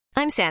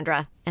I'm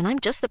Sandra, and I'm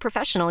just the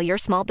professional your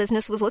small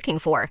business was looking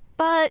for.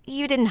 But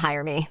you didn't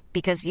hire me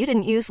because you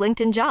didn't use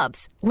LinkedIn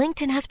Jobs.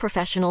 LinkedIn has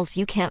professionals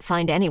you can't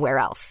find anywhere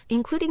else,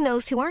 including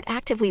those who aren't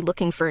actively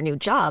looking for a new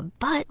job,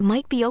 but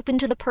might be open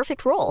to the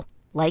perfect role,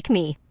 like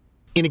me.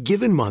 In a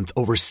given month,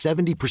 over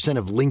 70%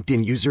 of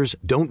LinkedIn users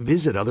don't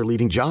visit other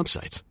leading job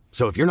sites.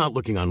 So if you're not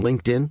looking on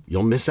LinkedIn,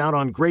 you'll miss out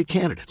on great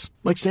candidates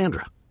like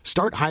Sandra.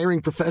 Start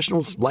hiring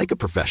professionals like a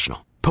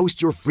professional.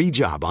 Post your free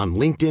job on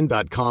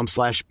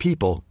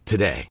linkedin.com/people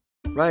today.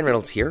 Ryan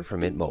Reynolds here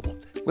from Mint Mobile.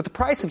 With the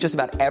price of just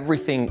about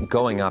everything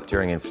going up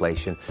during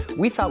inflation,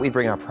 we thought we'd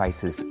bring our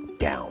prices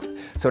down.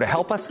 So to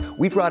help us,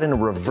 we brought in a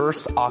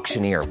reverse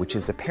auctioneer, which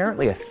is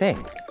apparently a thing.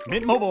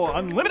 Mint Mobile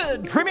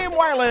Unlimited Premium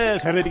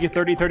Wireless. How to get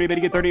 30, 30, bit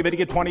to get 30, bit to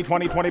get 20,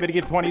 20, 20, bit to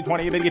get 20,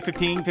 20, bit to get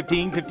 15,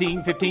 15,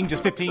 15, 15,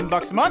 just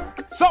 $15 a month?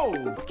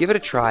 Sold! Give it a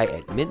try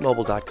at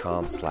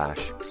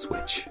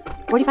mintmobile.com/switch.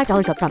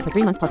 $45 up front for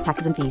 3 months plus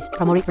taxes and fees.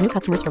 Promo rate for new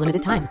customers for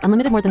limited time.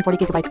 Unlimited more than 40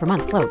 gigabytes per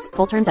month. Slows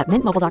full terms at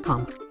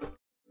mintmobile.com.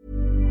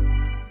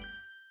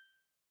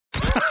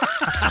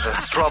 The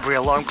Strawberry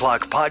Alarm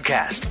Clock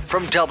Podcast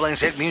from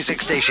Dublin's hit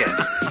music station,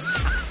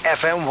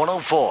 FM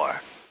 104.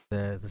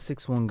 The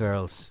 6-1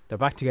 girls, they're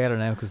back together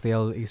now because the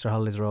old Easter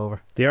holidays are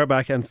over. They are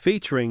back, and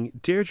featuring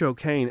Deirdre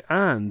O'Kane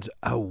and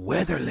a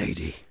weather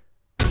lady.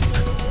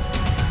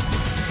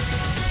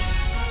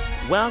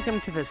 Welcome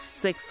to the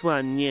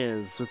 6-1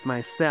 News with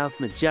myself,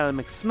 Magellan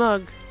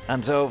McSmug.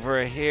 And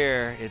over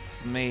here,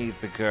 it's me,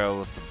 the girl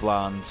with the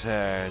blonde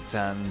hair,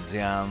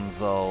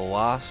 Danzianzo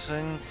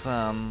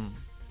Washington.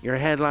 Your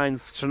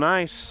headlines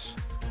tonight.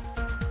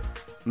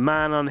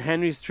 Man on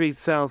Henry Street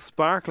sells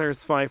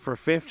sparklers 5 for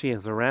 50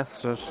 is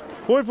arrested.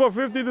 5 for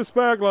 50 the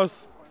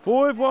sparklers.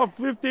 5 for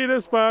 50 the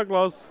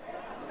sparklers.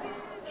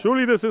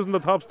 Surely this isn't the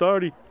top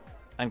story.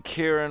 And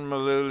Kieran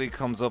Malooly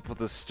comes up with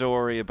a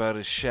story about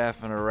a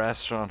chef in a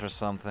restaurant or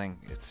something.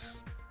 It's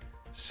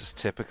just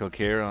typical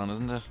Kieran,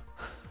 isn't it?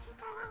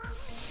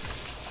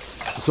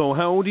 So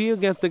how do you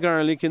get the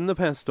garlic in the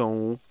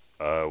pesto?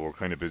 We're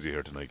kind of busy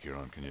here tonight,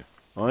 Kieran. Can you?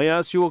 I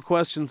asked you a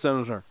question,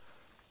 Senator.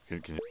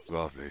 Can you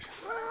go off, please?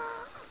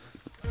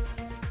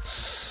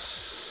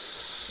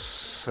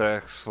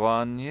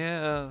 6-1,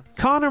 yes.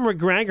 Conor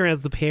McGregor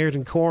has appeared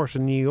in court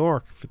in New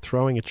York for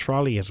throwing a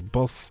trolley at a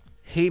bus.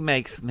 He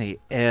makes me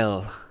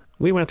ill.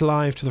 We went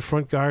live to the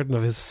front garden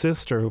of his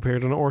sister, who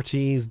appeared on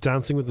RTE's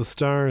Dancing with the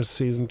Stars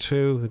Season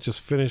 2 that just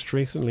finished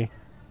recently.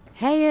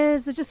 Hey,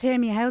 is it just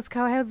hearing me house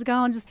cow? How's it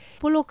going? Just,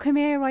 well, look, come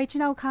here, right? You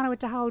know, Conor, with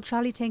the whole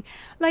trolley thing.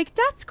 Like,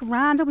 that's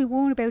grand. Don't be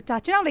worried about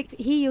that. You know, like,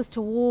 he used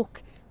to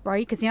walk,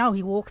 right? Because, you know,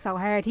 he walks so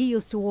hard. He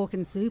used to walk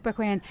in Super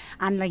Queen.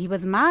 And, like, he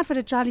was mad for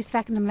the trolleys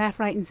fecking him left,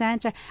 right and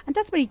centre. And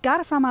that's where he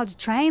got it from, all the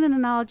training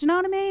and all. Do you know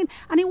what I mean?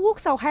 And he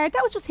walked so hard.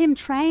 That was just him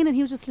training.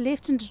 He was just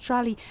lifting the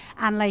trolley.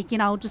 And, like, you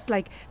know, just,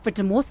 like, for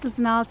the muscles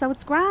and all. So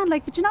it's grand.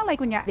 Like, but, you know, like,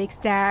 when you're a big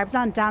star, I was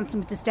on Dancing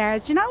with the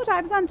Stars. Do you know what?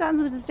 I was on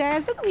Dancing with the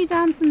Stars. Look at me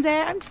dancing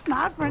there. I'm just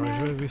mad for it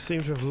now. We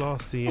seem to have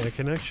lost the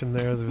connection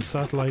there. There was a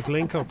satellite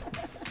link-up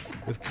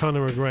with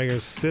Conor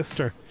McGregor's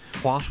sister.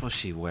 What was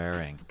she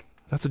wearing?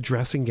 That's a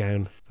dressing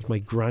gown that my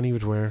granny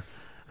would wear.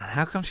 And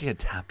how come she had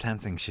tap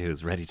dancing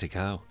shoes ready to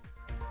go?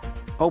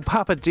 Oh,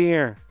 Papa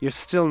dear, you're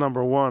still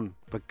number one,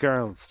 but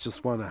girls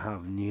just want to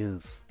have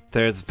news.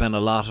 There's been a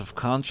lot of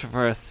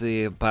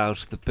controversy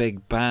about the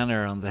big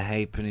banner on the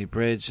Halfpenny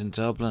Bridge in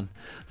Dublin.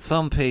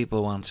 Some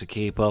people want to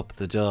keep up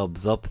the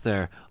dubs up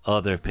there,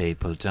 other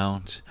people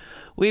don't.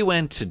 We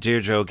went to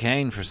Deirdre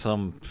O'Kane for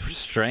some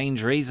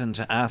strange reason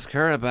to ask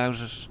her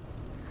about it.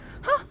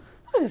 Huh?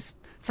 What is this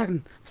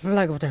fucking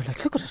flag over there?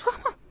 Like, look at it.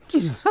 Huh? Do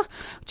you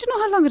know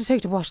how long it'd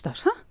take to wash that,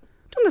 huh?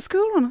 Done the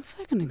school run. I'm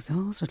fucking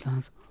exhausted,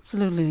 lads.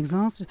 Absolutely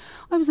exhausted.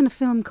 I was in a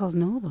film called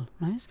Noble,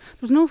 right? There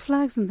was no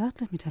flags in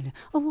that, let me tell you.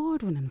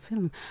 Award-winning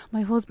film.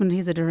 My husband,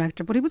 he's a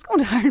director, but he was going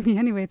to hire me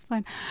anyway, it's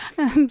fine.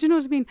 Do you know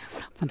what I mean?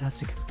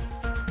 Fantastic.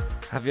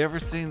 Have you ever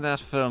seen that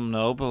film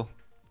Noble?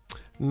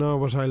 No,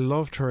 but I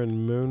loved her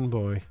in Moon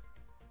Boy.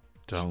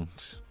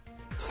 Don't.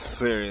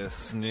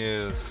 Serious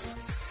news.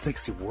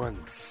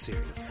 61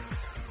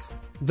 serious.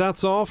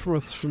 That's all from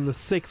us from the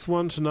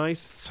 6-1 tonight.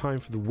 It's time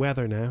for the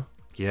weather now.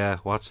 Yeah,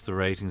 watch the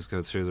ratings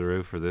go through the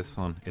roof for this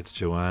one. It's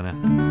Joanna.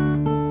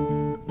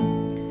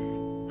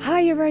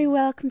 Hi, you're very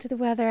welcome to the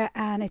weather,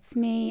 and it's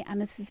me,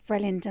 and this is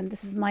brilliant, and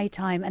this is my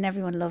time, and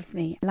everyone loves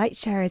me. Light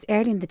showers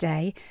early in the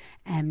day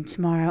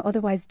tomorrow,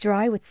 otherwise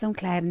dry with some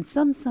cloud and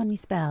some sunny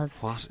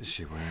spells. What is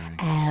she wearing?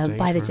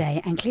 By the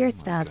day, and clear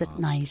spells at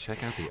night.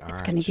 Check out the arch.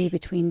 It's going to be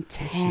between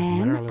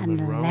 10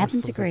 and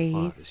 11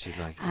 degrees.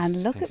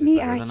 And look at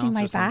me arching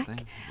my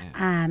back,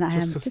 and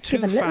just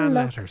give a little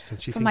look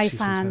for my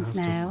fans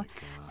now.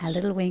 A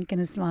little wink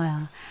and a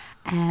smile.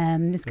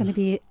 It's going to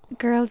be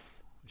girls.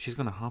 She's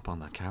going to hop on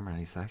that camera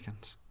any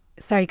second.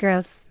 Sorry,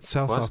 girls.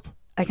 Self-up.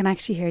 I can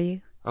actually hear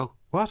you. Oh.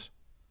 What?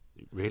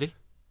 Really?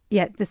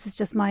 Yeah, this is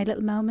just my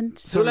little moment.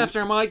 So left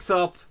our mics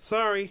up.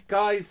 Sorry.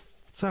 Guys.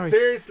 Sorry.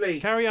 Seriously.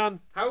 Carry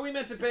on. How are we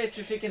meant to bitch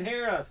if she can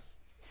hear us?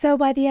 So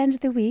by the end of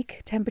the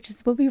week,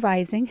 temperatures will be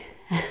rising.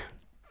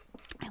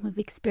 and we'll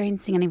be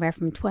experiencing anywhere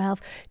from 12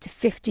 to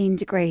 15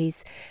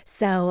 degrees.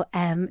 So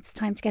it's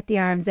time to get the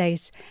arms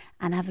out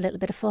and have a little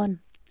bit of fun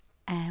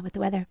with the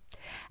weather.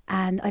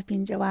 And I've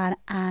been Joanne,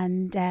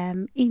 and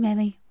email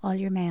me all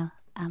your mail.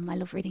 I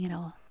love reading it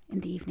all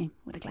in the evening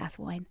with a glass of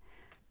wine.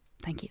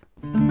 Thank you.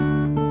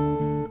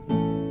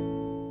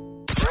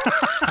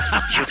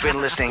 You've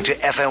been listening to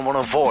FM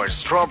 104's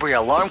Strawberry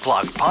Alarm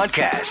Clock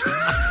podcast.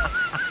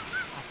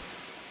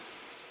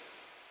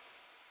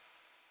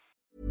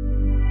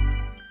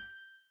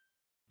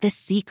 The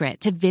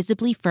secret to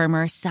visibly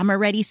firmer,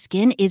 summer-ready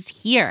skin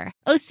is here.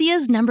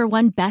 Osea's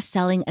 #1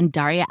 best-selling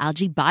Undaria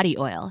Algae Body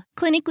Oil.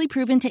 Clinically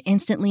proven to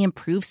instantly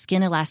improve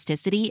skin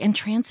elasticity and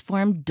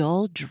transform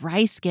dull,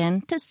 dry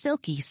skin to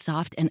silky,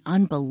 soft, and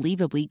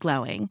unbelievably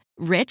glowing.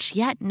 Rich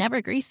yet never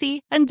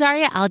greasy,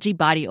 Undaria Algae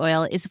Body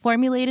Oil is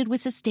formulated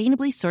with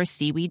sustainably sourced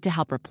seaweed to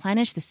help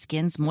replenish the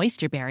skin's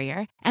moisture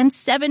barrier, and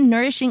 7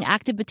 nourishing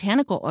active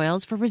botanical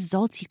oils for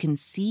results you can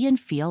see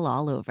and feel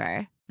all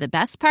over. The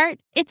best part?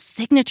 Its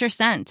signature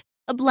scent.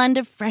 A blend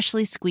of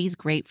freshly squeezed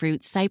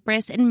grapefruit,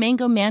 cypress, and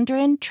mango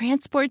mandarin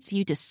transports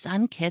you to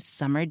sun-kissed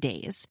summer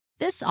days.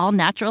 This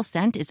all-natural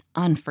scent is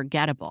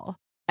unforgettable.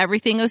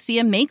 Everything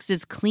Osea makes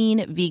is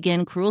clean,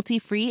 vegan,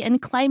 cruelty-free,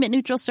 and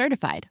climate-neutral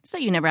certified, so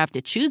you never have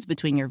to choose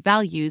between your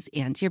values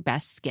and your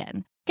best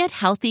skin. Get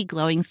healthy,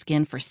 glowing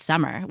skin for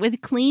summer with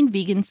clean,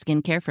 vegan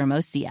skincare from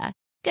Osea.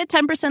 Get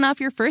 10%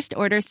 off your first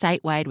order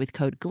site-wide with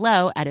code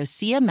GLOW at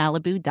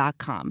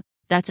OseaMalibu.com.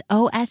 That's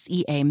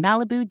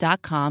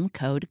OSEAMalibu.com,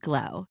 code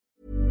GLOW.